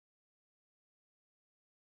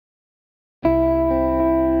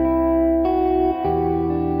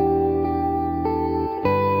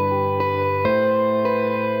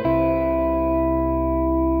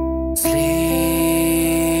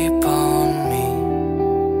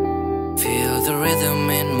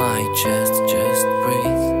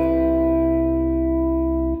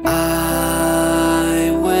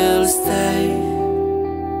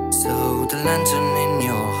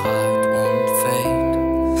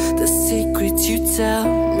secrets you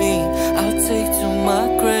tell me I'll take to my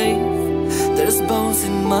grave. There's bones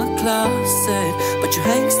in my closet, but you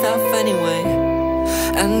hang stuff anyway.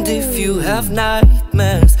 And if you have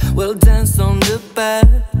nightmares, we'll dance on the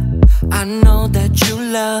bed. I know that you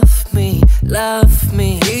love me,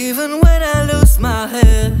 even when I lose my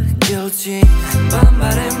head. Guillotine, bam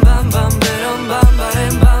bam bam bam bam bam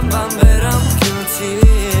bam bam bam bam.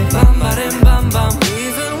 Guillotine, bam bam bam bam,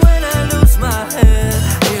 even when I lose my head.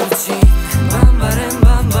 Guillotine, bam bam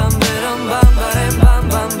bam bam bam bam bam bam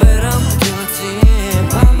bam bam. Guillotine,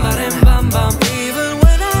 bam bam bam bam, even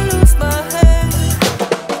when I lose my head.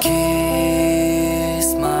 Kiss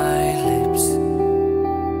my lips,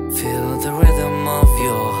 feel the rhythm of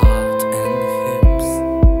your heart and hips.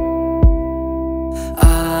 I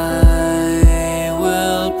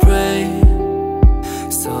will pray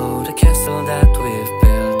so the castle that we've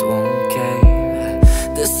built won't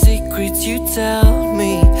cave. The secrets you tell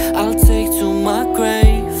me I'll take to my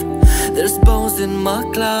grave. There's bones in my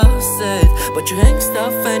closet, but you hang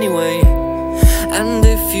stuff anyway. And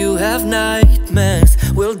if you have nightmares,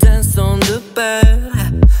 we'll dance on the bed.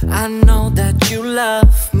 I know that you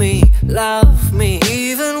love me,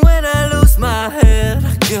 even when I lose my head.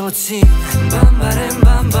 Guillotine, bam bam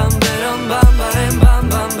bam bam bam bam bam bam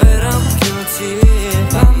bam bam. Guillotine,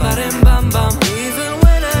 bam bam bam bam, even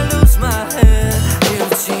when I lose my head.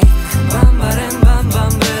 Guillotine, bam bam bam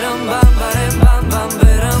bam bam bam bam bam bam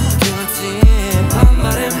bam. Guillotine, bam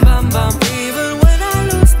bam bam bam, even when I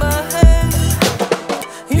lose my head.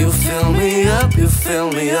 You fill me up, you fill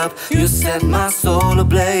me up, you set my soul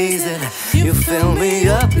ablazing. You fill me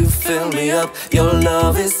up, you fill me up, your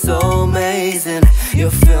love is so amazing. You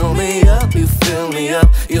fill me up, you fill me up,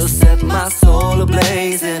 you set my soul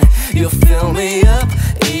ablazing. You fill me up,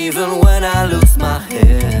 even when I lose my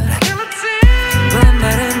head. Bam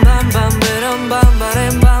bam bam bam bam bam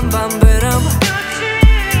bam bam bam bam.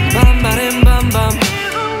 Bam bam bam bam.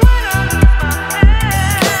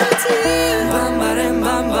 Bam bam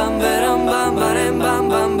bam bam bam bam bam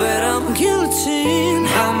bam bam. Guillotine,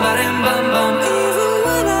 bam bam bam bam.